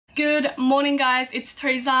Good morning guys, it's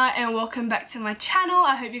Theresa and welcome back to my channel.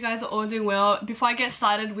 I hope you guys are all doing well. Before I get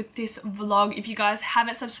started with this vlog, if you guys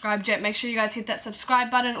haven't subscribed yet, make sure you guys hit that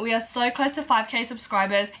subscribe button. We are so close to 5k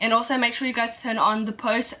subscribers, and also make sure you guys turn on the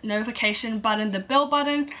post notification button, the bell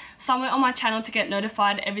button, somewhere on my channel to get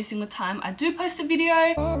notified every single time I do post a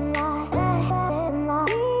video.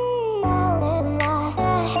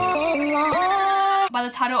 By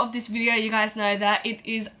the title of this video, you guys know that it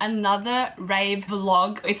is another rave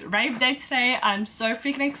vlog. It's rave day today. I'm so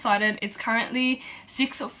freaking excited. It's currently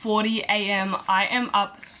 6:40 a.m. I am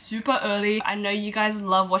up super early. I know you guys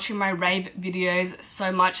love watching my rave videos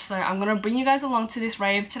so much, so I'm gonna bring you guys along to this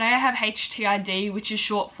rave. Today I have Htid, which is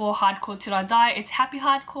short for Hardcore Till I Die. It's happy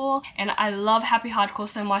hardcore, and I love happy hardcore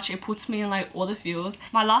so much. It puts me in like all the feels.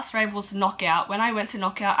 My last rave was Knockout. When I went to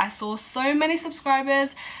Knockout, I saw so many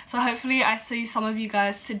subscribers, so hopefully I see some of you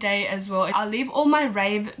guys today as well. I'll leave all my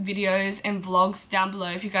rave videos and vlogs down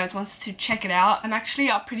below if you guys want to check it out. I'm actually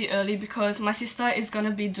up pretty early because my sister is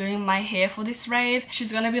gonna be doing my hair for this rave.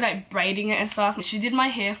 She's gonna be like braiding it and stuff. She did my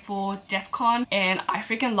hair for DEF CON and I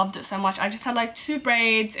freaking loved it so much. I just had like 2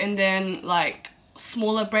 braids and then like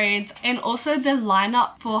smaller braids, and also the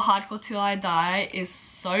lineup for Hardcore Till I Die is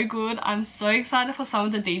so good. I'm so excited for some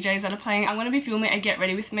of the DJs that are playing. I'm going to be filming a Get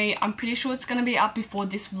Ready With Me. I'm pretty sure it's going to be up before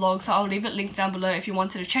this vlog, so I'll leave it linked down below if you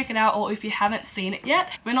wanted to check it out, or if you haven't seen it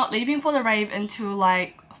yet. We're not leaving for the rave until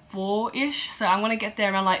like 4-ish, so I'm gonna get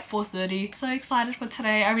there around like 4:30. So excited for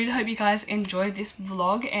today. I really hope you guys enjoyed this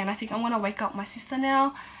vlog, and I think I'm gonna wake up my sister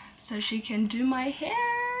now so she can do my hair.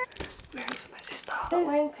 Where is my sister? I'm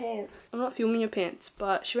wearing pants. I'm not filming your pants,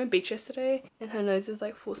 but she went beach yesterday and her nose is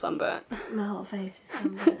like full sunburnt. My whole face is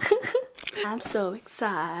sunburnt. I'm so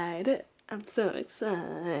excited. I'm so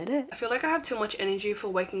excited. I feel like I have too much energy for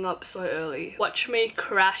waking up so early. Watch me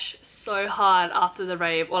crash so hard after the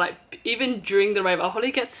rave, or like even during the rave. I'll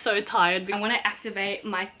probably get so tired. I'm gonna activate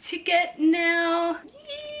my ticket now.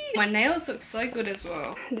 My nails look so good as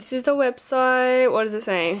well. This is the website. What is it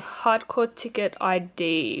saying? Hardcore Ticket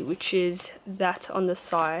ID, which is that on the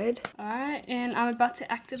side. Alright, and I'm about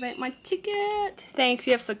to activate my ticket. Thanks,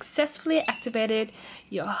 you have successfully activated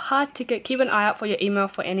your hard ticket. Keep an eye out for your email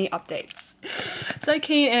for any updates. So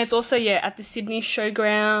keen, and it's also, yeah, at the Sydney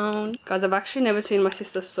Showground. Guys, I've actually never seen my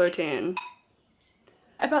sister so tan.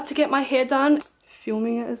 About to get my hair done.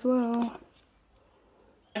 Filming it as well.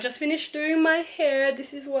 I just finished doing my hair.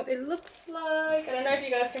 This is what it looks like. I don't know if you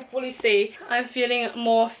guys can fully see. I'm feeling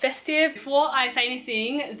more festive. Before I say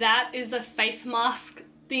anything, that is the face mask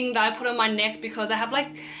thing that I put on my neck because I have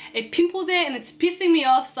like a pimple there and it's pissing me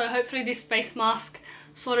off. So hopefully this face mask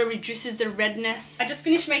sort of reduces the redness. I just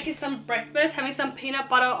finished making some breakfast, having some peanut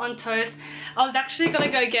butter on toast. I was actually gonna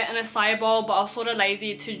go get an acai bowl, but I was sort of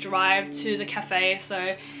lazy to drive to the cafe,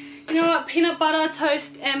 so you know what, peanut butter,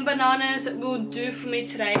 toast and bananas will do for me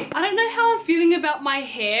today. I don't know how I'm feeling about my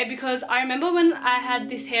hair because I remember when I had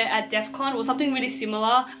this hair at DEF CON or something really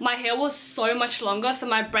similar, my hair was so much longer, so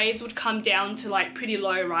my braids would come down to like pretty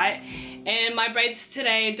low, right? And my braids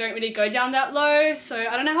today don't really go down that low, so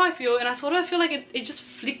I don't know how I feel, and I sort of feel like it just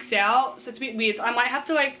flicks out, so it's a bit weird. So I might have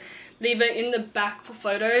to like leave it in the back for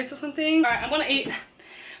photos or something. Alright, I'm gonna eat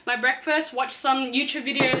my breakfast, watch some YouTube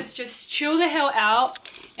videos, just chill the hell out,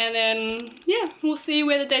 and then yeah, we'll see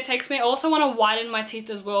where the day takes me. I also want to whiten my teeth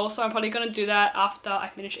as well, so I'm probably going to do that after I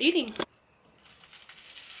finish eating.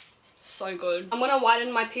 So good. I'm gonna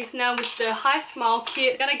whiten my teeth now with the High Smile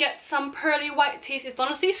kit. Gonna get some pearly white teeth. It's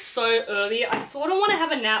honestly so early. I sort of want to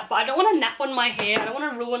have a nap, but I don't want to nap on my hair. I don't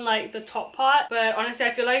want to ruin like the top part, but honestly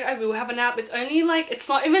I feel like I will have a nap. It's only like, it's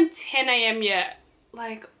not even 10 a.m. yet.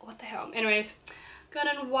 Like, what the hell. Anyways,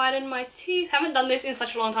 gonna whiten my teeth. Haven't done this in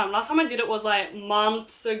such a long time. Last time I did it was like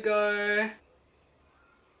months ago.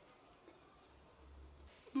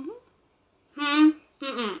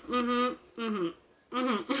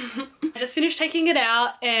 I just finished taking it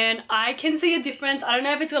out and I can see a difference. I don't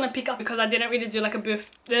know if it's gonna pick up because I didn't really do like a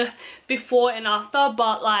before and after,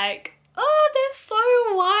 but like, oh, they're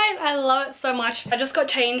so white. I love it so much. I just got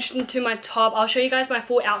changed into my top. I'll show you guys my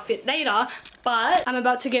full outfit later, but I'm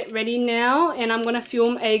about to get ready now and I'm gonna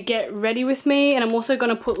film a Get Ready With Me, and I'm also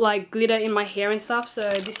gonna put like glitter in my hair and stuff. So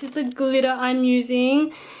this is the glitter I'm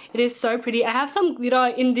using. It is so pretty. I have some glitter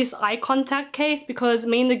in this eye contact case because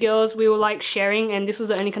me and the girls, we were like sharing and this was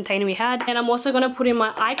the only container we had. And I'm also gonna put in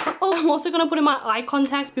my eye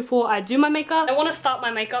contacts before I do my makeup. I want to start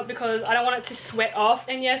my makeup because I don't want it to sweat off.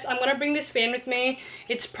 And yes, I'm gonna bring this fan with me.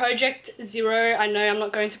 It's Project Zero. I know I'm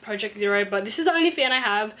not going to Project Zero, but this is the only fan I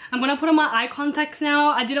have. I'm gonna put on my eye contacts now.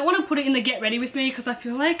 I didn't want to put it in the Get Ready With Me because I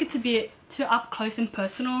feel like it's a bit to up close and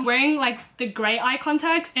personal. Wearing like the grey eye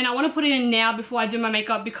contacts, and I want to put it in now before I do my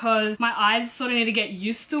makeup because my eyes sort of need to get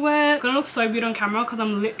used to it. It's gonna look so beautiful on camera because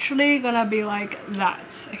I'm literally gonna be like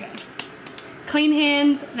that. Okay, clean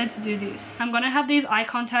hands, let's do this. I'm gonna have these eye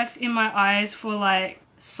contacts in my eyes for like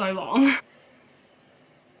so long.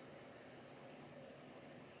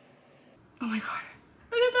 Oh my god,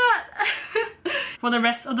 look at that. For the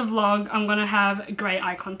rest of the vlog, I'm gonna have grey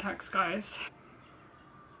eye contacts, guys.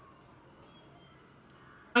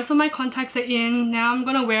 Both of my contacts are in. Now I'm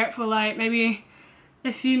gonna wear it for like maybe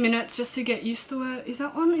a few minutes just to get used to it. Is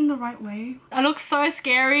that on in the right way? I look so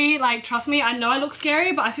scary, like trust me, I know I look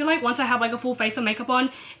scary, but I feel like once I have like a full face of makeup on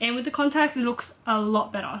and with the contacts, it looks a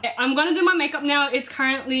lot better. Okay, I'm gonna do my makeup now. It's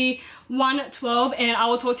currently 1:12 and I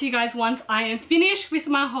will talk to you guys once I am finished with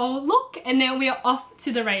my whole look, and then we are off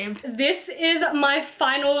to the rave. This is my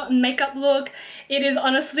final makeup look. It is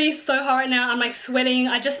honestly so hot right now. I'm like sweating.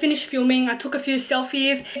 I just finished filming. I took a few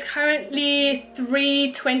selfies. It's currently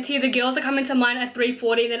 3:20. The girls are coming to mine at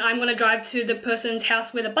 3:40. Then I'm gonna drive to the person's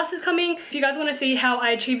house where the bus is coming. If you guys want to see how I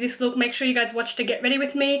achieve this look, make sure you guys watch to get ready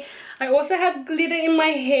with me. I also have glitter in my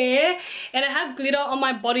hair and I have glitter on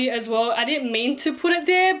my body as well. I didn't mean to put it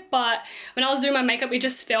there, but when I was doing my makeup, it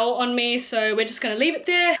just fell on me, so we're just gonna leave it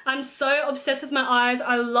there. I'm so obsessed with my eyes.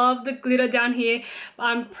 I love the glitter down here, but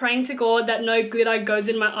I'm praying to God that no glitter goes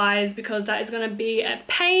in my eyes because that is gonna be a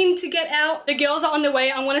pain to get out. The girls are on the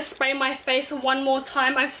way. I'm gonna spray my face one more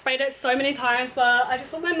time. I've sprayed it so many times, but I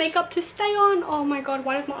just want my makeup to stay on. Oh my god,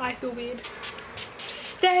 why does my eye feel weird?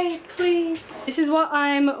 Stay, please. This is what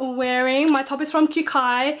I'm wearing. My top is from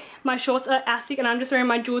Kukai. My shorts are Asic, and I'm just wearing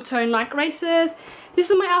my jewel tone Nike racers.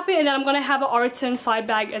 This is my outfit, and then I'm gonna have an Oroton side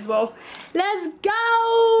bag as well. Let's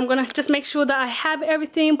go! I'm gonna just make sure that I have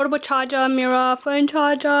everything. Portable charger, mirror, phone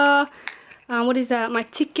charger. What is that? My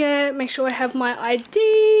ticket. Make sure I have my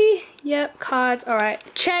ID. Yep, cards. All right,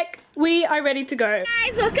 check. We are ready to go.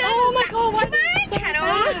 Guys, welcome. Oh my god, why to my channel.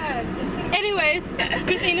 Anyways,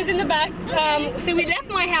 Christina's in the back. So we left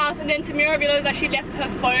my house, and then Tamira realized that she left her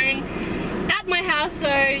phone at my house, so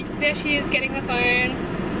there she is getting her phone.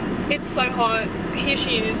 It's so hot. Here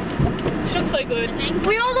she is. She looks so good.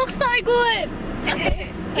 We all look so good. Okay.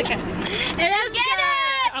 Let's get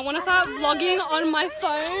it. I want to start vlogging on my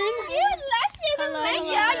phone. Hello.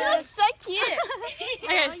 Yeah, you look so cute.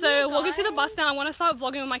 Okay, so walking to the bus now. I want to start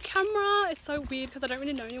vlogging on my camera. It's so weird because I don't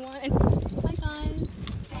really know anyone. And hi guys.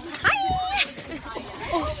 Hi.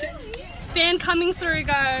 Oh shit. Fan coming through,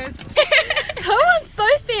 guys. Her one's so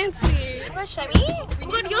fancy. You want to show me? Oh my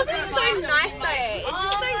god, yours is so nice though. It's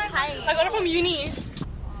just so plain. I got it from uni.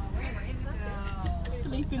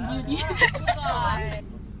 Sleeping Beauty.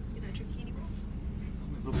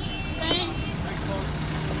 Thanks.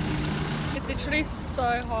 It's literally so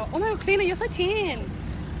hot. Oh my god, Christina, you're so tan.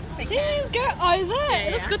 Damn, girl. Oh, is it? Yeah,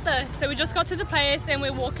 it looks good though. So we just got to the place and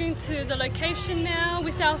we're walking to the location now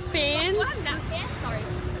with our fans. Sorry.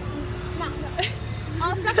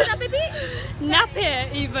 I'll fluff it up a bit. Nap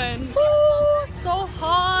it even. Ooh, it's so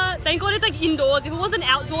hot. Thank God it's like indoors. If it was an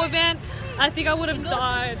outdoor event, I think I would have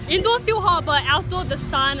died. Indoors still hot, but outdoor, the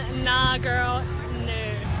sun, nah girl,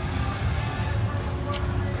 no.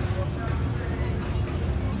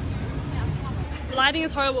 Lighting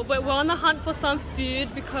is horrible, but we're on the hunt for some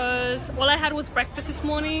food because all I had was breakfast this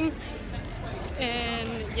morning. And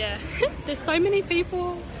yeah, there's so many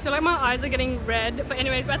people. I feel like my eyes are getting red. But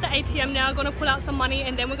anyways, we're at the ATM now, gonna pull out some money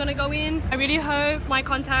and then we're gonna go in. I really hope my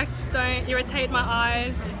contacts don't irritate my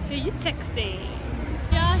eyes. Who are you texting?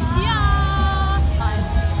 Yeah.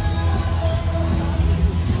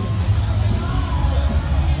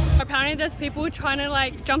 Apparently there's people trying to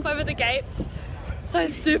like jump over the gates. So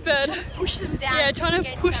stupid. Push them down. Yeah, trying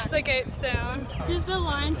to push the gates down. This is the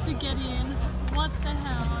line to get in. What the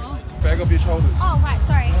hell? Bag off your shoulders. Oh, right,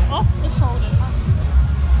 sorry. Off the shoulders.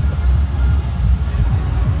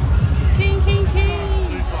 King, king,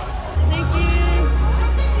 king. Thank you.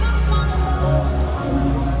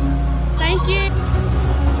 Thank you.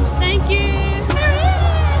 Thank you.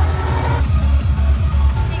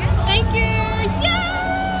 Thank you. Yes!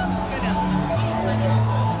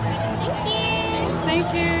 Thank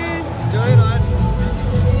you. Enjoy, lads.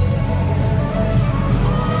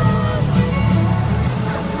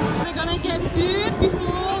 We're gonna get food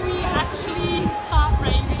before we actually start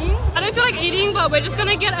raving. I don't feel like eating, but we're just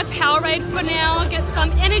gonna get a Powerade for now, get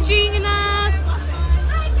some energy in us.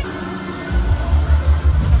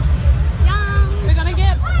 Yum! We're gonna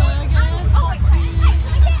get burgers. Oh, wait, sorry. Hey,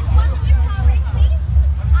 can I get one blue Powerade, please?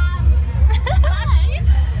 Large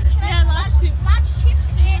chips? Yeah, large chips. Large chips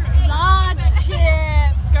and a Large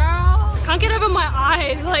chips, girl. Can't get over my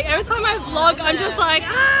eyes. Like every time I vlog, I'm just like,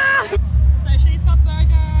 ah!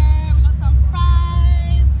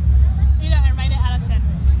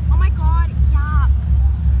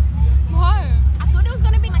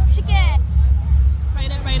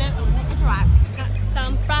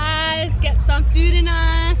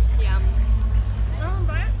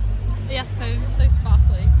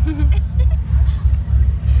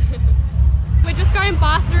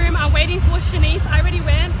 bathroom. I'm waiting for Shanice. I already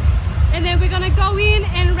went. And then we're gonna go in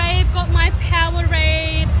and Rave got my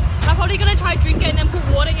Powerade. I'm probably gonna try drink it and then put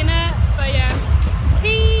water in it. But yeah,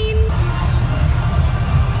 keen.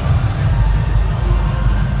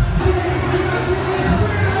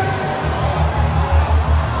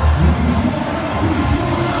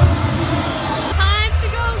 Time to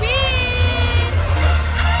go in.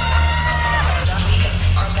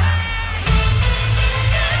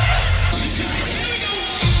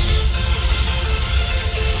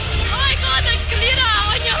 Oh my god, the glitter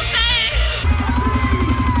on your face.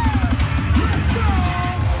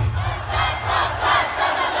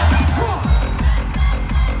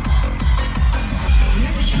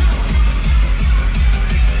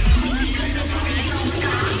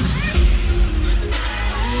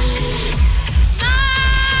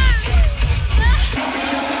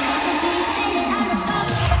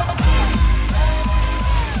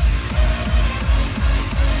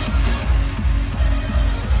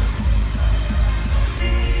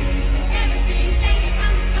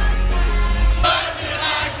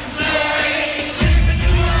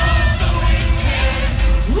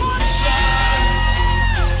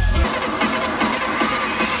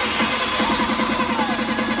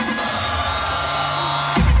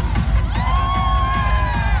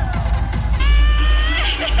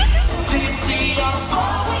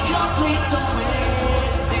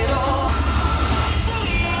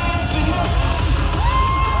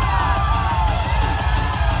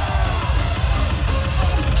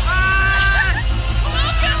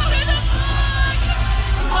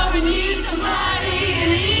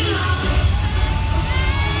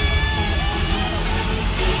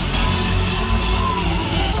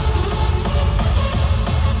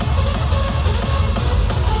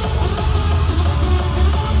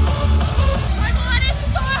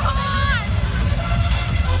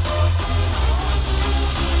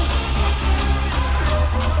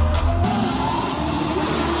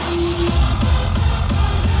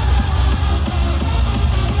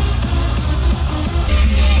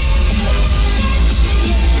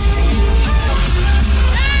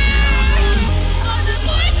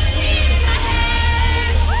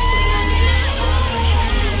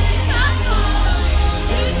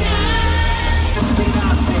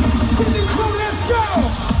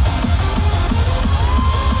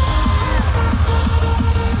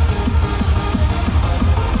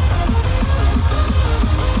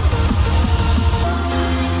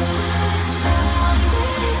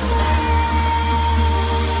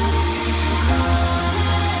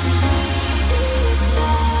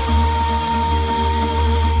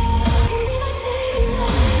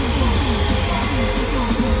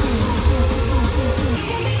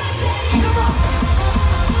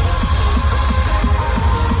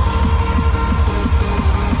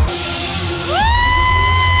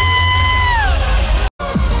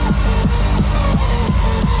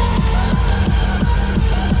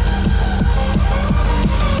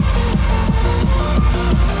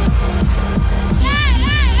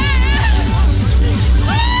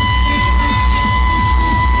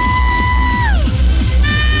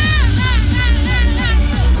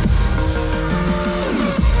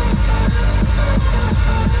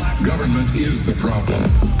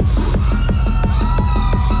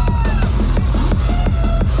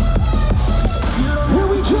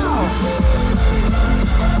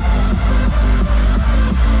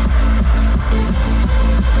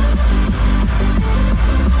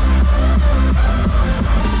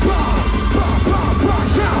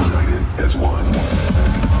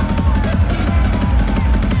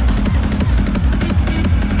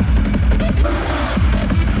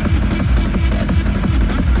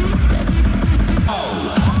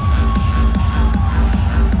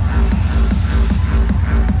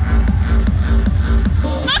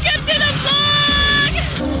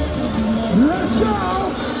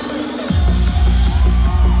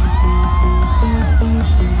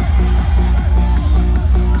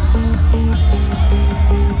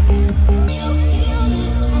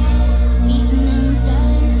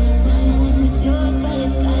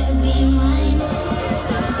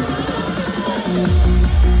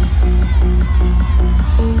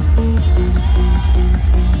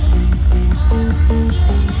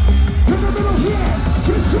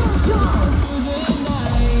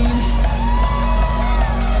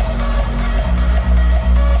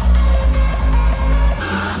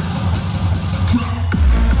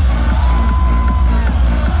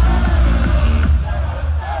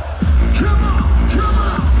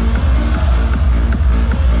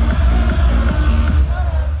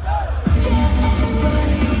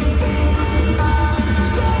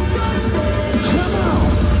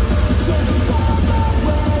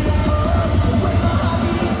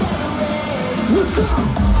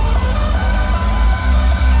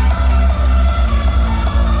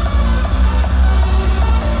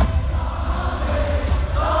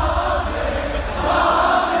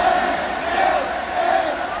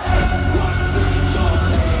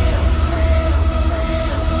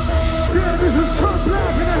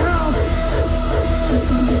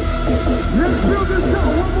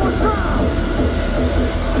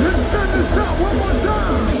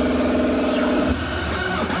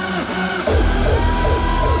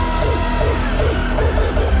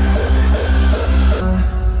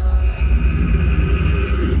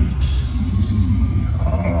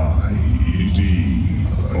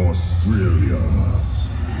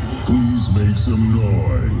 Make some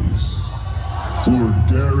noise for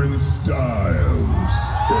Darren Styles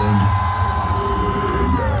and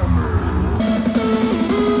Yammer.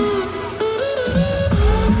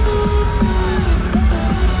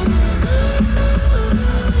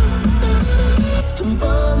 And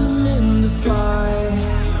burn them in the sky.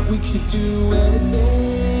 We could do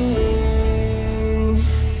anything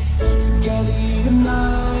together, you and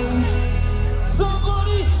I.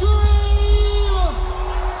 Somebody scream!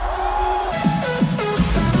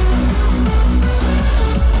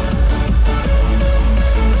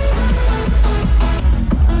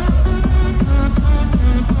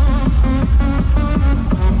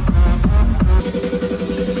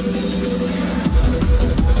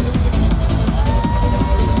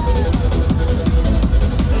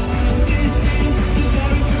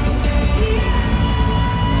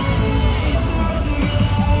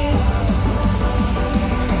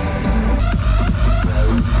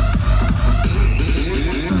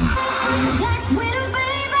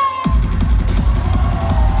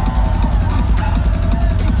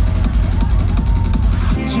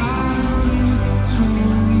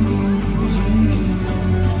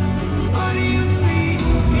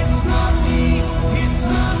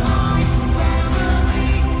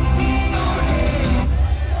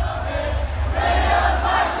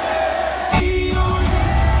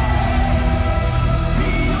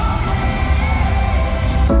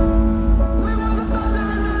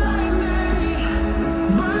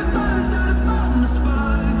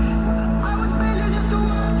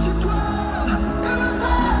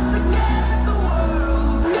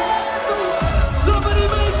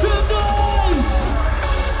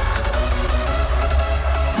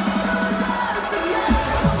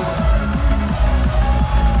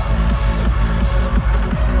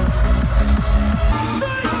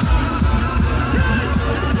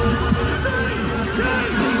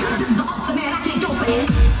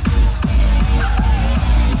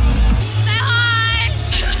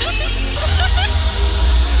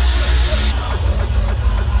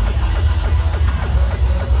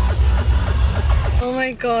 Oh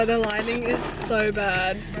my god, the lighting is so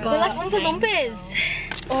bad. We're like Oompa Loompas.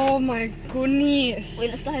 Oh my goodness.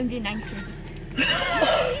 Wait, let's let him do 9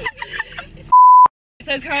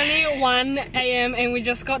 So it's currently 1 AM and we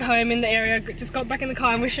just got home in the area, just got back in the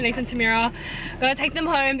car and with Shanice and Tamira. Gonna take them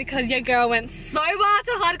home because your girl went sober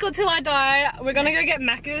to hardcore till I die. We're gonna go get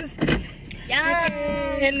Macca's. Yeah.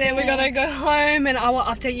 And then we're gonna go home and I will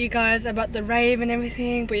update you guys about the rave and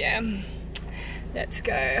everything. But yeah, let's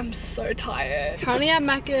go. I'm so tired. Currently at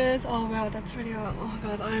Macca's. Oh wow, that's already out. Oh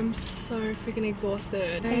guys, I'm so freaking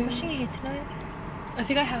exhausted. Are you washing your hair tonight? I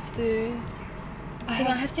think I have to. I think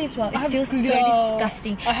I have to as well. I It feels so have-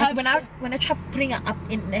 disgusting. I have when I tried putting it up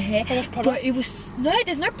in the hair, So much bro, product? it was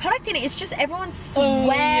there's no product in it. It's just everyone's sweat Oh,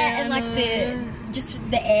 yeah, and like no. just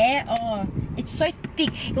the air. Oh, it's so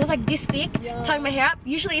thick. It was like this thick. Yeah. Tying my hair up.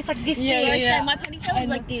 Usually it's like this Yeah, thick. yeah. So my ponytail was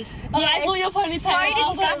like this. Oh, Yeah, I saw your it's ponytail. So I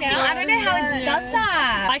was like, disgusting. I don't know how it yeah. does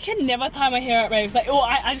that. I can never tie my hair at raves. Like, oh,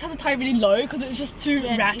 I just have to tie really low because it's just too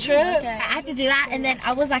ratchet. I had to do that, and then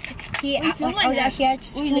I was like here. I was out here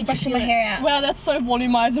just full brushing my hair out. Wow, that's so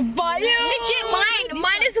volumized. But Legit,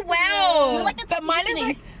 mine as well. But mine is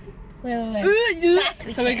like. Wait.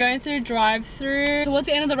 So we're going through drive-through. Towards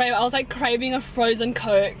the end of the rave, I was like craving a frozen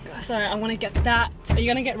Coke. So I want to get that. Are you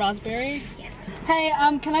gonna get raspberry? Yes. Hey,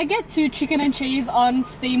 can I get 2 chicken and cheese on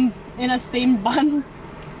in a steamed bun?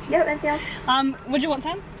 Yep, anything else? What do you want,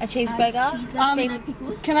 Sam? A cheeseburger. Steamed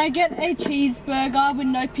pickles. Can I get a cheeseburger with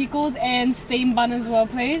no pickles and steamed bun as well,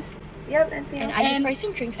 please? Yep, anything else? Are your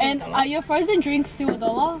frozen drinks still And $1? are your frozen drinks still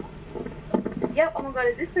 $1? Yep, oh my god,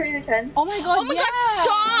 is this Theresatrends? Oh my god, Oh my god,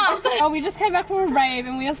 stop! Oh, we just came back from a rave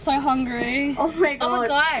and we are so hungry. Oh my god. Oh my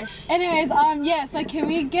gosh. Anyways, yeah, so can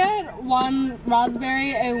we get 1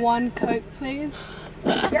 raspberry and 1 Coke, please?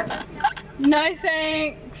 Yep, No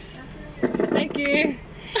thanks. Thank you.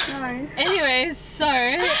 no worries. Anyways, so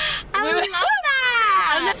I love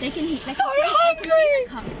that! I'm so hungry.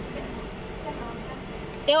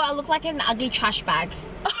 Ew, I look like an ugly trash bag.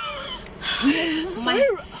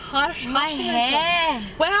 So harsh. My hair.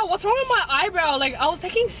 Wow, what's wrong with my eyebrow? Like, I was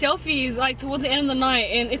taking selfies like towards the end of the night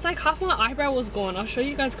and it's like half my eyebrow was gone. I'll show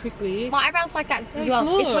you guys quickly. My eyebrows like that as Like,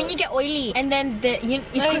 well. It's look. when you get oily and then it's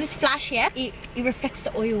because it's flash, yeah? It reflects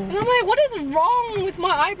the oil. And I'm like, what is wrong with my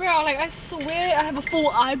eyebrow? Like, I swear I have a full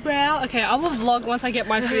eyebrow. Okay, I will vlog once I get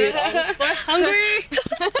my food. I'm so hungry.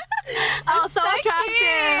 Oh, so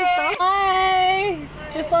attractive. So hi.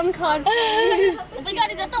 Just on card, please. Oh my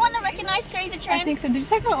god, is that the one that recognized Theresatrends? I think so. Did you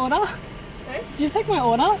take my order? Did you take my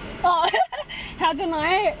order? Oh, how's your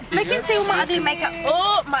night? They can see all my ugly makeup.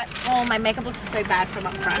 Oh my makeup looks so bad from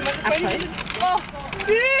up front. Up close. Oh,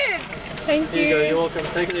 good. Thank you. You're welcome.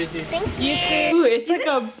 Take it easy. Thank you. Ooh, it's like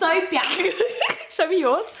a so big. Show me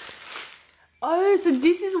yours. Oh, so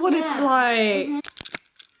this is what it's like.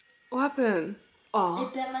 What happened? Oh.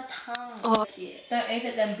 It bit my tongue. Oh. Don't eat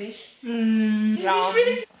it then, bish.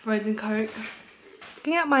 Frozen Coke.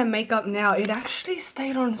 Looking at my makeup now, it actually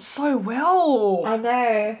stayed on so well. I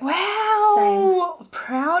know. Wow.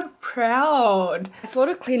 Same. Proud. I sort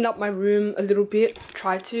of cleaned up my room a little bit,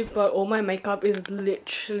 tried to, but all my makeup is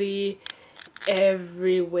literally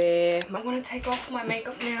everywhere. I'm gonna take off my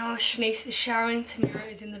makeup now. Shanice is showering, Tamira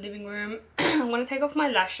is in the living room. I'm gonna take off my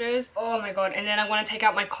lashes. Oh my god, and then I'm gonna take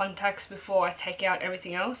out my contacts before I take out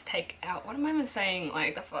everything else. Take out, what am I even saying?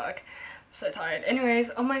 Like, the fuck? I'm so tired.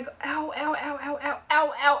 Anyways, oh my god, ow.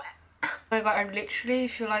 Oh my god, I literally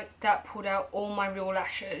feel like that pulled out all my real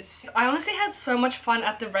lashes. I honestly had so much fun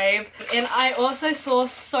at the rave, and I also saw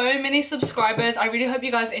so many subscribers. I really hope you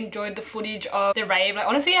guys enjoyed the footage of the rave. Like,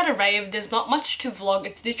 honestly, at a rave, there's not much to vlog.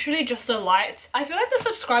 It's literally just the lights. I feel like the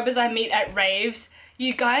subscribers I meet at raves,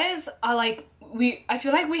 you guys are like, I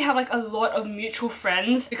feel like we have like a lot of mutual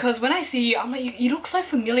friends, because when I see you, I'm like, you look so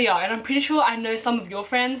familiar, and I'm pretty sure I know some of your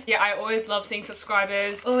friends. Yeah, I always love seeing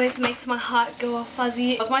subscribers. Always makes my heart go all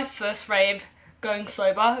fuzzy. It was my first rave going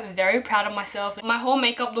sober. Very proud of myself. My whole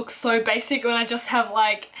makeup looks so basic when I just have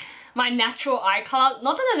like my natural eye color.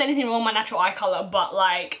 Not that there's anything wrong with my natural eye color, but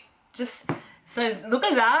like, just, so look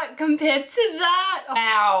at that compared to that.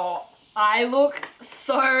 Wow, I look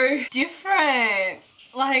so different.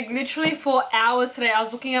 Like, literally for hours today, I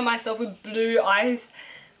was looking at myself with blue eyes.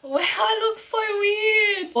 Wow, I look so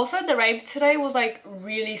weird. Also, the rave today was like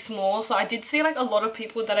really small, so I did see like a lot of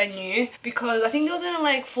people that I knew, because I think there was only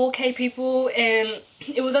like 4K people, and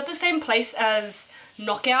it was at the same place as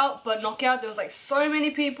Knockout, but Knockout there was like so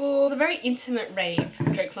many people. It was a very intimate rave.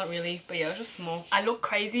 Joke's not really, but yeah, it was just small. I look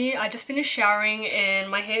crazy. I just finished showering and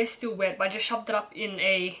my hair is still wet, but I just shoved it up in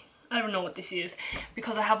a, I don't know what this is,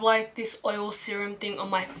 because I have like this oil serum thing on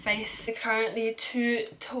my face. It's currently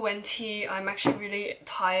 2:20. I'm actually really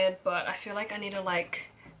tired, but I feel like I need to like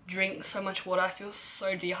drink so much water. I feel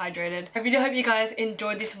so dehydrated. I really hope you guys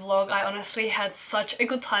enjoyed this vlog. I honestly had such a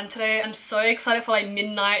good time today. I'm so excited for like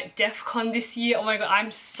midnight DEF CON this year. Oh my god,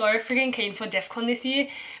 I'm so freaking keen for DEF CON this year,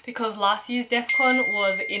 because last year's DEF CON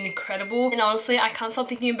was incredible. And honestly, I can't stop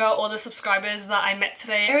thinking about all the subscribers that I met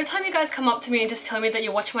today. Every time you guys come up to me and just tell me that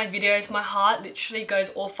you watch my videos, my heart literally goes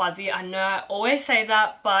all fuzzy. I know I always say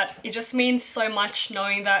that, but it just means so much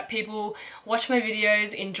knowing that people watch my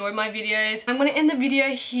videos, enjoy my videos. I'm gonna end the video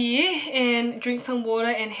here and drink some water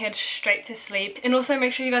and head straight to sleep. And also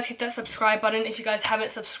make sure you guys hit that subscribe button if you guys haven't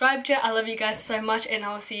subscribed yet. I love you guys so much, and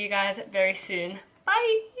I will see you guys very soon.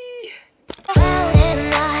 Bye!